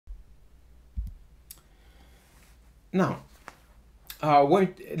Now, I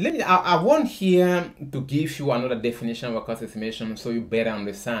want here to give you another definition of cost estimation so you better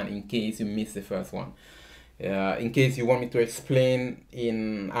understand in case you missed the first one. In case you want me to explain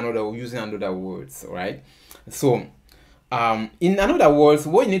in using another words, right? So, in another words,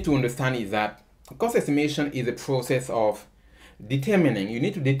 what you need to understand is that cost estimation is a process of determining. You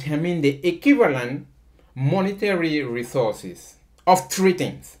need to determine the equivalent monetary resources of three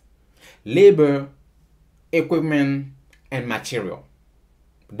things: labor, equipment, and material.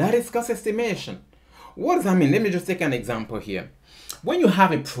 That is cost estimation. What does that mean? Let me just take an example here. When you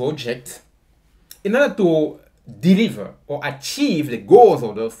have a project, in order to deliver or achieve the goals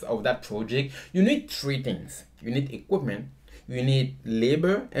of that project, you need three things. You need equipment, you need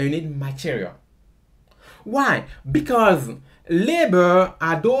labor, and you need material. Why? Because labor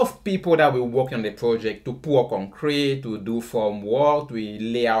are those people that will work on the project to pour concrete, to do form work, to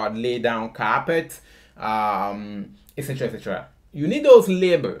lay down carpet, etc., etc. You need those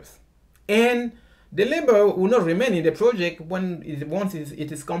laborers, and the labor will not remain in the project once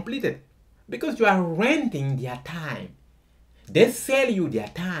it is completed, because you are renting their time. They sell you their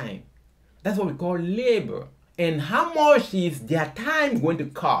time. That's what we call labor. And how much is their time going to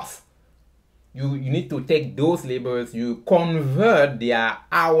cost? You need to take those laborers, you convert their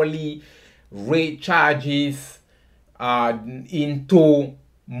hourly rate charges into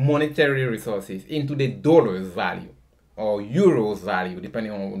monetary resources, into the dollars value or euros value,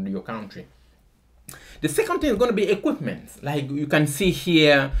 depending on your country. The second thing is going to be equipment. Like you can see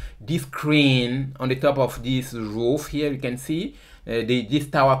here, this crane on the top of this roof here, you can see this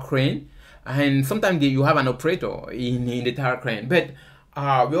tower crane. And sometimes you have an operator in the tower crane. But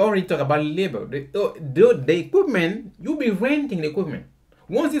we already talked about labor. The equipment, you'll be renting the equipment.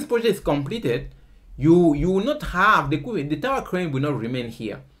 Once this project is completed, you will not have the equipment. The tower crane will not remain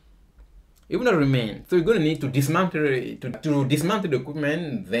here. It will not remain. So you're going to need to dismantle the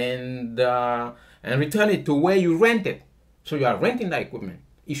equipment, then and return it to where you rent it. So you are renting the equipment.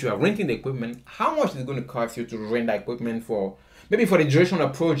 If you are renting the equipment, how much is it going to cost you to rent the equipment for? Maybe for the duration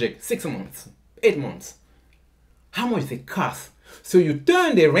of the project, 6 months, 8 months. How much does it cost? So you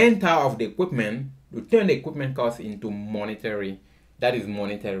turn the rental of the equipment, you turn the equipment cost into monetary, that is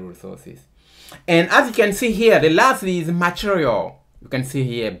monetary resources. And as you can see here, the last is material. You can see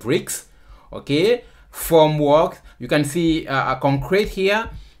here bricks, okay, formwork. You can see a concrete here.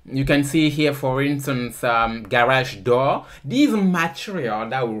 You can see here, for instance, garage door. These material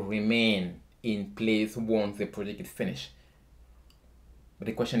that will remain in place once the project is finished. But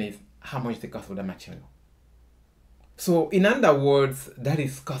the question is, how much is the cost of the material? So in other words, that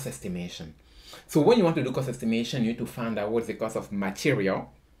is cost estimation. So when you want to do cost estimation, you need to find out what's the cost of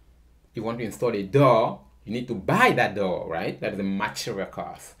material. You want to install a door, you need to buy that door, right? That is the material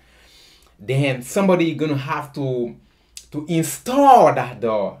cost. Then somebody is going to have to install that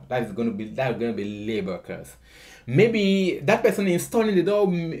door. That's going to be labor cost. Maybe that person installing the door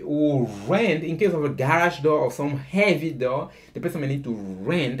will rent, in case of a garage door or some heavy door, the person may need to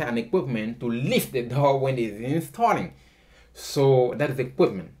rent an equipment to lift the door when it is installing. So that is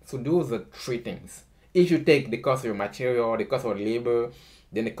equipment. So those are three things. If you take the cost of your material, the cost of labor,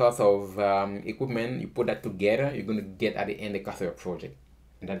 then the cost of equipment, you put that together, you're going to get at the end the cost of your project.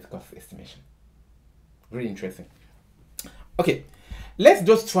 And that is cost estimation. Really interesting. Okay. Let's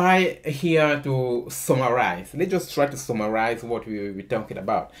just try here to summarize. Let's just try to summarize what we're talking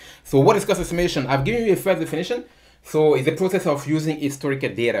about. So what is cost estimation? I've given you a first definition. So it's the process of using historical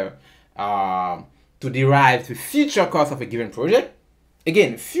data to derive the future cost of a given project.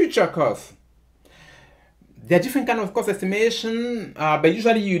 Again, future cost. There are different kinds of cost estimation, but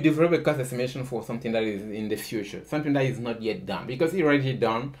usually you develop a cost estimation for something that is in the future, something that is not yet done. Because it's already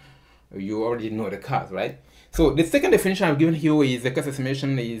done, you already know the cost, right? So the second definition I've given here is the cost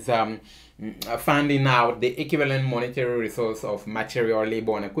estimation is finding out the equivalent monetary resource of material,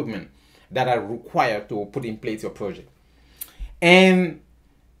 labor, and equipment that are required to put in place your project. And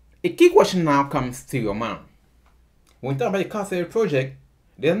a key question now comes to your mind. When you talk about the cost of a project,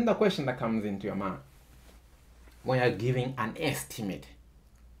 there's another question that comes into your mind. When you're giving an estimate.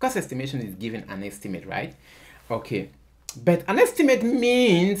 Cost estimation is giving an estimate, right? Okay. But an estimate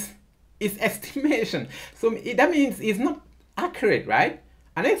means it's estimation. So that means it's not accurate, right?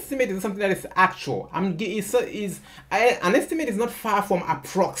 An estimate is something that is actual. An estimate is not far from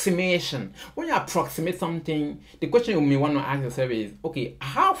approximation. When you approximate something, the question you may want to ask yourself is, okay,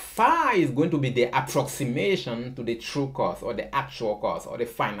 how far is going to be the approximation to the true cost or the actual cost or the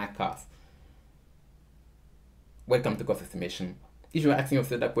final cost? Welcome to cost estimation. If you're asking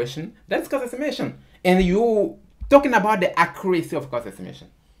yourself that question, that's cost estimation. And you're talking about the accuracy of cost estimation.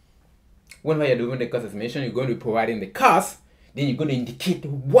 whenever you're doing the cost estimation, you're going to be providing the cost, then you're going to indicate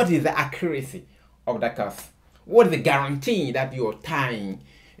what is the accuracy of that cost. What is the guarantee that you're tying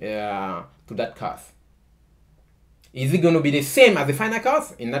to that cost? Is it going to be the same as the final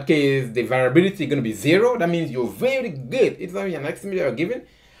cost? In that case, the variability is going to be 0. That means you're very good. It's only an estimate you're given.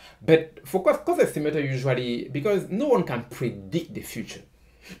 But for cost estimator, usually, because no one can predict the future.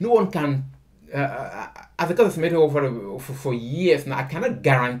 No one can, as a cost estimator for years now, I cannot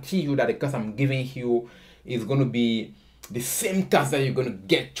guarantee you that the cost I'm giving you is going to be the same cost that you're going to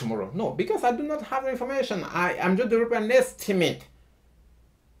get tomorrow. No, because I do not have the information. I'm just developing an estimate.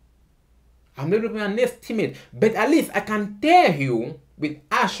 I'm developing an estimate, but at least I can tell you with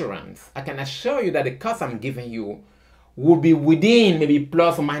assurance, I can assure you that the cost I'm giving you will be within maybe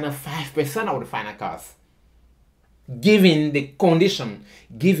plus or minus 5% of the final cost, given the condition,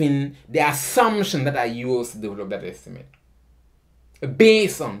 given the assumption that I use to develop that estimate.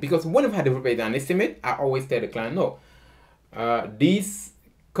 Based on, because whenever I develop an estimate, I always tell the client, no, this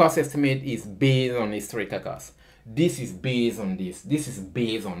cost estimate is based on historical cost. This is based on this. This is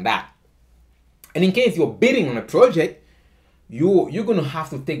based on that. And in case you're bidding on a project, you're going to have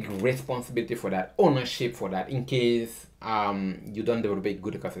to take responsibility for that, ownership for that, in case you don't develop a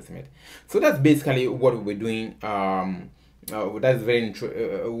good cost estimate. So that's basically what we're doing. That's very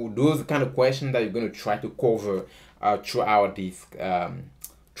those kind of questions that you're going to try to cover throughout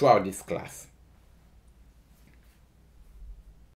this class.